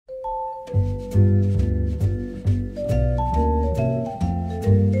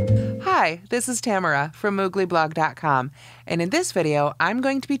Hi, this is Tamara from mooglyblog.com, and in this video I'm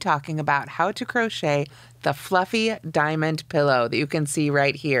going to be talking about how to crochet the fluffy diamond pillow that you can see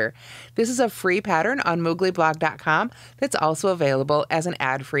right here. This is a free pattern on mooglyblog.com that's also available as an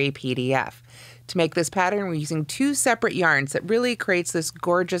ad-free PDF. To make this pattern, we're using two separate yarns that really creates this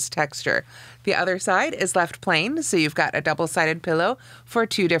gorgeous texture. The other side is left plain, so you've got a double-sided pillow for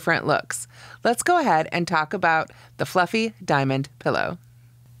two different looks. Let's go ahead and talk about the fluffy diamond pillow.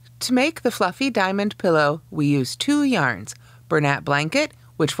 To make the fluffy diamond pillow, we use two yarns, Bernat Blanket,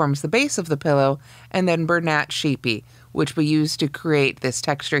 which forms the base of the pillow, and then Bernat Sheepy, which we use to create this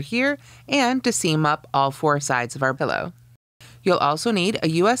texture here and to seam up all four sides of our pillow. You'll also need a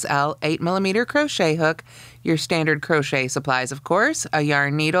USL 8mm crochet hook, your standard crochet supplies of course, a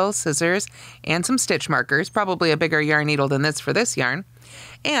yarn needle, scissors, and some stitch markers, probably a bigger yarn needle than this for this yarn.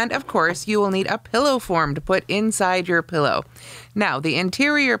 And of course, you will need a pillow form to put inside your pillow. Now, the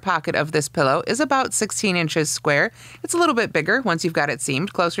interior pocket of this pillow is about 16 inches square. It's a little bit bigger once you've got it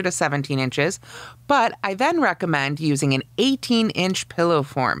seamed, closer to 17 inches. But I then recommend using an 18-inch pillow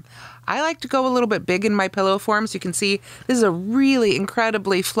form. I like to go a little bit big in my pillow forms. You can see this is a really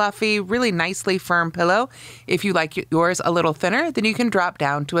incredibly fluffy, really nicely firm pillow. If you like yours a little thinner, then you can drop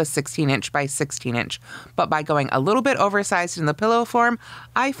down to a 16-inch by 16-inch. But by going a little bit oversized in the pillow form,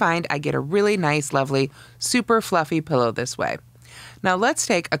 I find I get a really nice, lovely, super fluffy pillow this way. Now let's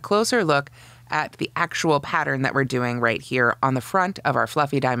take a closer look at the actual pattern that we're doing right here on the front of our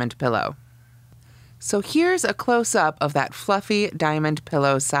fluffy diamond pillow. So here's a close-up of that fluffy diamond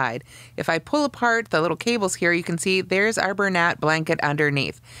pillow side. If I pull apart the little cables here, you can see there's our Bernat blanket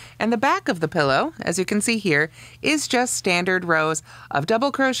underneath. And the back of the pillow, as you can see here, is just standard rows of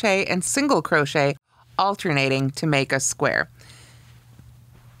double crochet and single crochet alternating to make a square.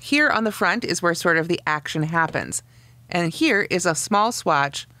 Here on the front is where sort of the action happens. And here is a small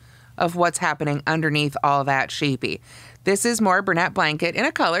swatch of what's happening underneath all that sheepy. This is more Bernat Blanket in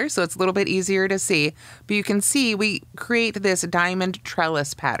a color, so it's a little bit easier to see, but you can see we create this diamond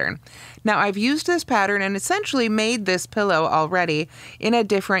trellis pattern. Now I've used this pattern and essentially made this pillow already in a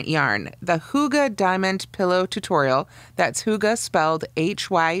different yarn. The Hygge Diamond Pillow tutorial, that's Hygge spelled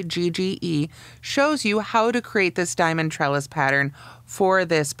H-Y-G-G-E, shows you how to create this diamond trellis pattern for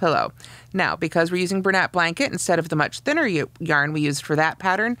this pillow. Now, because we're using Bernat Blanket instead of the much thinner yarn we used for that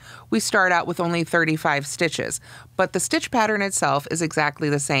pattern, we start out with only 35 stitches. But the stitch pattern itself is exactly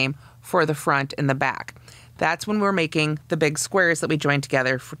the same for the front and the back. That's when we're making the big squares that we join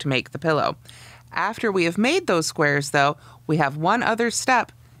together to make the pillow. After we have made those squares, though, we have one other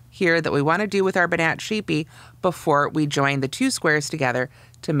step here that we want to do with our Bernat Sheepy before we join the two squares together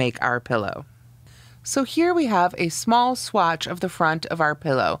to make our pillow. So here we have a small swatch of the front of our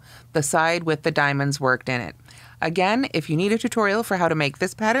pillow, the side with the diamonds worked in it. Again, if you need a tutorial for how to make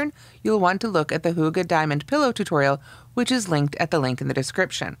this pattern, you'll want to look at the Hygge Diamond Pillow tutorial, which is linked at the link in the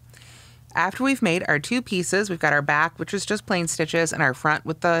description. After we've made our two pieces, we've got our back, which is just plain stitches, and our front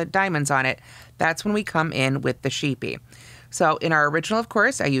with the diamonds on it. That's when we come in with the sheepy. So in our original, of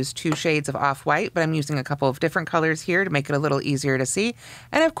course, I used two shades of off-white, but I'm using a couple of different colors here to make it a little easier to see.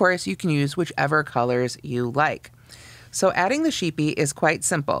 And of course, you can use whichever colors you like. So adding the sheepy is quite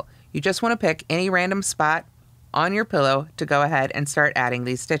simple. You just want to pick any random spot on your pillow to go ahead and start adding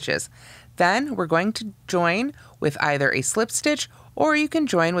these stitches. Then we're going to join with either a slip stitch or you can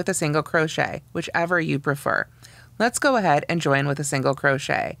join with a single crochet, whichever you prefer. Let's go ahead and join with a single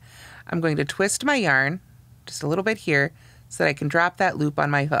crochet. I'm going to twist my yarn just a little bit here so that I can drop that loop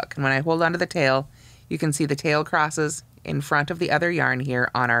on my hook. And when I hold onto the tail, you can see the tail crosses in front of the other yarn here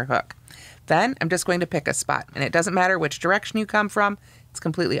on our hook. Then I'm just going to pick a spot, and it doesn't matter which direction you come from. It's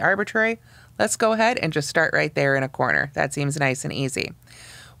completely arbitrary. Let's go ahead and just start right there in a corner. That seems nice and easy.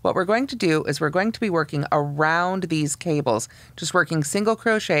 What we're going to do is we're going to be working around these cables, just working single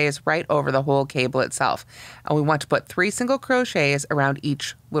crochets right over the whole cable itself. And we want to put 3 single crochets around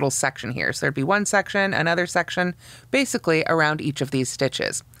each little section here. So there'd be one section, another section, basically around each of these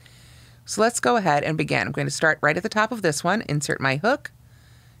stitches. So let's go ahead and begin. I'm going to start right at the top of this one, insert my hook,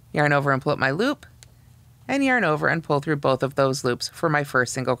 yarn over and pull up my loop, and yarn over and pull through both of those loops for my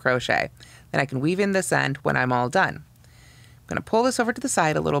first single crochet. Then I can weave in this end when I'm all done. I'm going to pull this over to the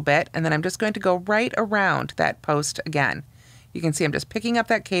side a little bit, and then I'm just going to go right around that post again. You can see I'm just picking up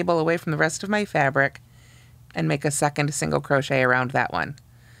that cable away from the rest of my fabric and make a second single crochet around that one.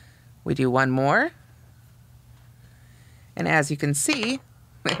 We do one more, and as you can see,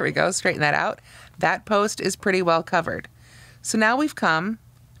 there we go, straighten that out. That post is pretty well covered. So now we've come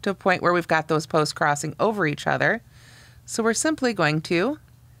to a point where we've got those posts crossing over each other. So we're simply going to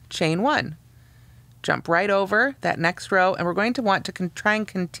chain one. jump right over that next row, and we're going to want to try and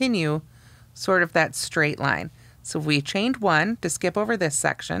continue sort of that straight line. So we chained 1 to skip over this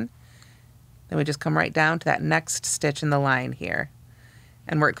section, then we just come right down to that next stitch in the line here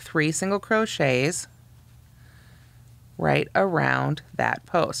and work 3 single crochets right around that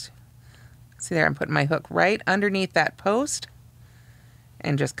post. See there, I'm putting my hook right underneath that post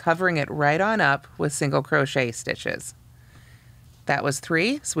and just covering it right on up with single crochet stitches. That was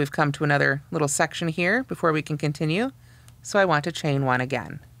 3, so we've come to another little section here before we can continue. So I want to chain 1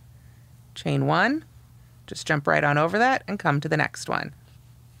 again. Chain 1, just jump right on over that and come to the next one.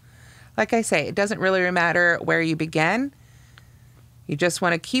 Like I say, it doesn't really matter where you begin. You just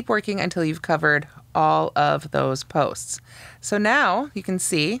want to keep working until you've covered all of those posts. So now you can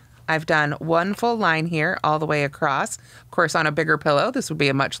see I've done 1 full line here all the way across. Of course, on a bigger pillow, this would be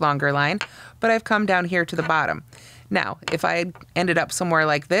a much longer line, but I've come down here to the bottom. Now, if I ended up somewhere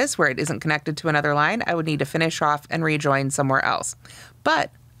like this where it isn't connected to another line, I would need to finish off and rejoin somewhere else.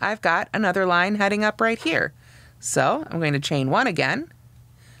 But I've got another line heading up right here. So I'm going to chain 1 again,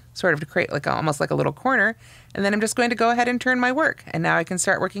 sort of to create like almost like a little corner, and then I'm just going to go ahead and turn my work, and now I can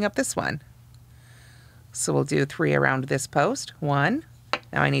start working up this one. So we'll do 3 around this post. 1.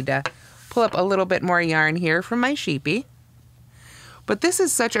 Now I need to pull up a little bit more yarn here from my Sheepy. But this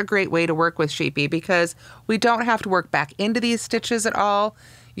is such a great way to work with Sheepy because we don't have to work back into these stitches at all.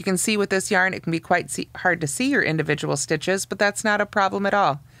 You can see with this yarn it can be quite hard to see your individual stitches, but that's not a problem at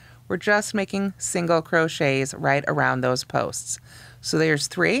all. We're just making single crochets right around those posts. So there's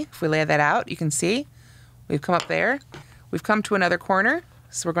 3. If we lay that out, you can see we've come up there. We've come to another corner,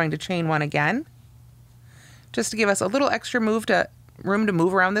 so we're going to chain 1 again, just to give us a little extra room to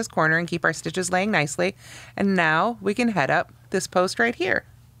move around this corner and keep our stitches laying nicely. And now we can head up this post right here.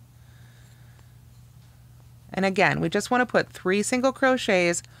 And again, we just want to put 3 single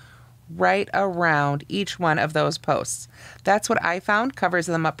crochets right around each one of those posts. That's what I found covers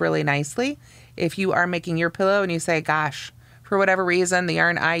them up really nicely. If you are making your pillow and you say, gosh, for whatever reason, the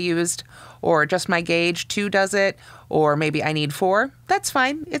yarn I used or just my gauge 2 does it, or maybe I need 4, that's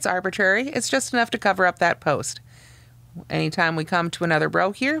fine. It's arbitrary. It's just enough to cover up that post. Anytime we come to another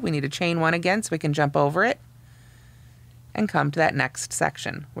row here, we need to chain 1 again so we can jump over it and come to that next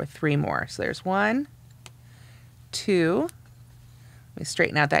section with 3 more. So there's 1, 2, let me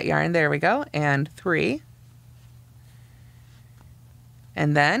straighten out that yarn, there we go, and 3.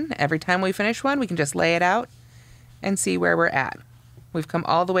 And then every time we finish one, we can just lay it out and see where we're at. We've come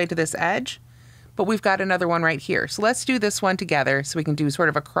all the way to this edge, but we've got another one right here. So let's do this one together so we can do sort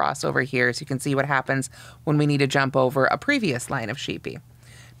of a crossover here so you can see what happens when we need to jump over a previous line of Sheepy.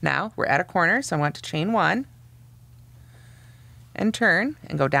 Now we're at a corner, so I want to chain 1 and turn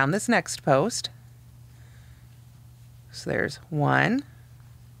and go down this next post. So there's 1,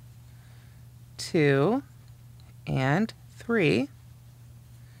 2, and 3.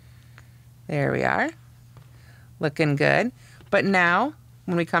 There we are. Looking good. But now,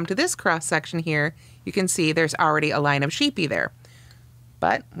 when we come to this cross section here, you can see there's already a line of Sheepy there.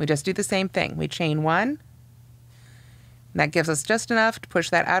 But we just do the same thing. We chain 1, and that gives us just enough to push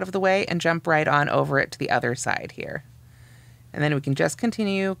that out of the way and jump right on over it to the other side here. And then we can just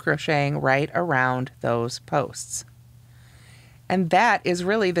continue crocheting right around those posts. And that is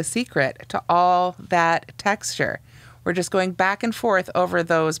really the secret to all that texture. We're just going back and forth over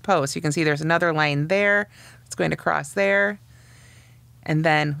those posts. You can see there's another line there. It's going to cross there. And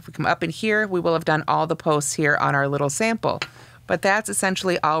then if we come up in here, we will have done all the posts here on our little sample. But that's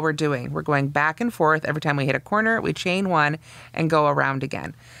essentially all we're doing. We're going back and forth. Every time we hit a corner, we chain 1 and go around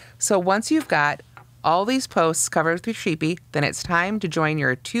again. So once you've got all these posts covered with your Sheepy, then it's time to join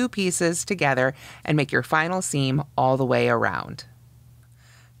your 2 pieces together and make your final seam all the way around.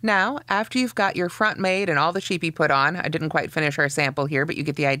 Now, after you've got your front made and all the Sheepy put on, I didn't quite finish our sample here, but you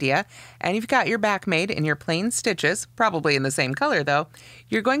get the idea, and you've got your back made in your plain stitches, probably in the same color though,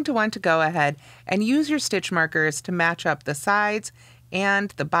 you're going to want to go ahead and use your stitch markers to match up the sides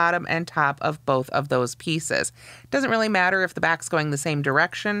and the bottom and top of both of those pieces. It doesn't really matter if the back's going the same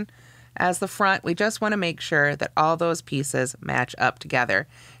direction as the front. We just want to make sure that all those pieces match up together.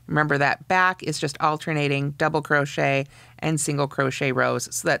 Remember that back is just alternating double crochet and single crochet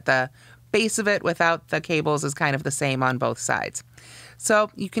rows so that the base of it without the cables is kind of the same on both sides. So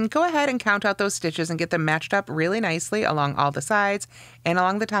you can go ahead and count out those stitches and get them matched up really nicely along all the sides and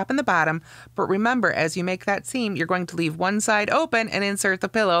along the top and the bottom. But remember, as you make that seam, you're going to leave one side open and insert the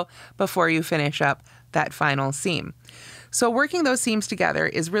pillow before you finish up that final seam. So working those seams together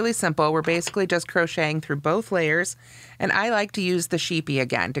is really simple. We're basically just crocheting through both layers, and I like to use the Sheepy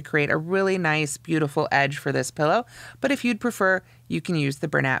again to create a really nice, beautiful edge for this pillow, but if you'd prefer, you can use the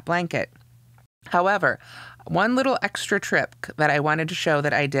Bernat Blanket. However, one little extra trick that I wanted to show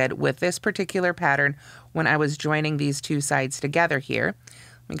that I did with this particular pattern when I was joining these two sides together here.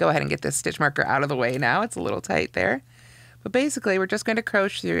 Let me go ahead and get this stitch marker out of the way now. It's a little tight there. But basically, we're just going to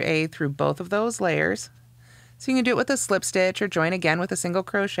crochet through both of those layers. So you can do it with a slip stitch or join again with a single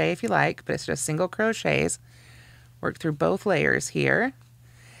crochet if you like, but it's just single crochets. Work through both layers here.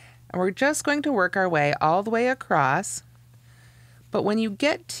 And we're just going to work our way all the way across. But when you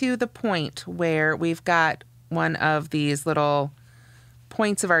get to the point where we've got one of these little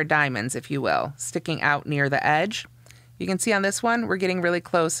points of our diamonds, if you will, sticking out near the edge, you can see on this one, we're getting really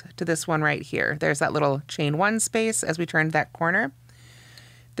close to this one right here. There's that little chain one space as we turned that corner.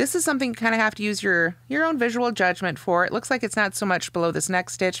 This is something you kind of have to use your own visual judgment for. It looks like it's not so much below this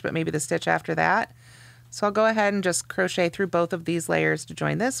next stitch, but maybe the stitch after that. So I'll go ahead and just crochet through both of these layers to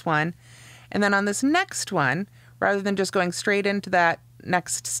join this one. And then on this next one, rather than just going straight into that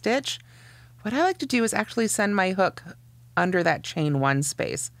next stitch, what I like to do is actually send my hook under that chain one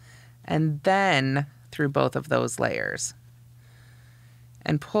space and then through both of those layers.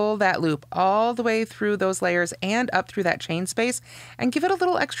 And pull that loop all the way through those layers and up through that chain space and give it a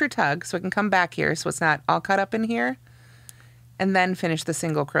little extra tug so it can come back here so it's not all cut up in here. And then finish the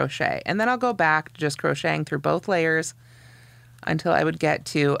single crochet. And then I'll go back to just crocheting through both layers until I would get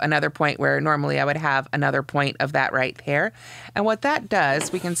to another point where normally I would have another point of that right there. And what that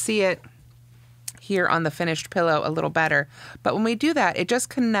does, we can see it here on the finished pillow a little better. But when we do that, it just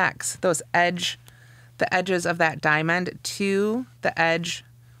connects those the edges of that diamond to the edge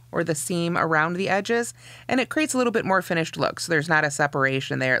or the seam around the edges, and it creates a little bit more finished look. So there's not a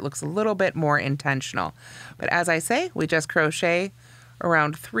separation there. It looks a little bit more intentional. But as I say, we just crochet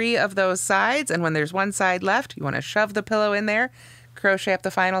around 3 of those sides, and when there's one side left, you want to shove the pillow in there, crochet up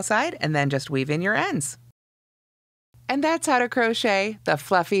the final side, and then just weave in your ends. And that's how to crochet the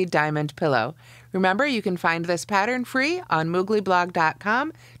fluffy diamond pillow. Remember, you can find this pattern free on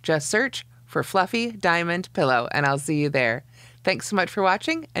mooglyblog.com. Just search for Fluffy Diamond Pillow, and I'll see you there. Thanks so much for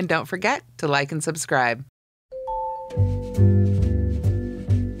watching, and don't forget to like and subscribe.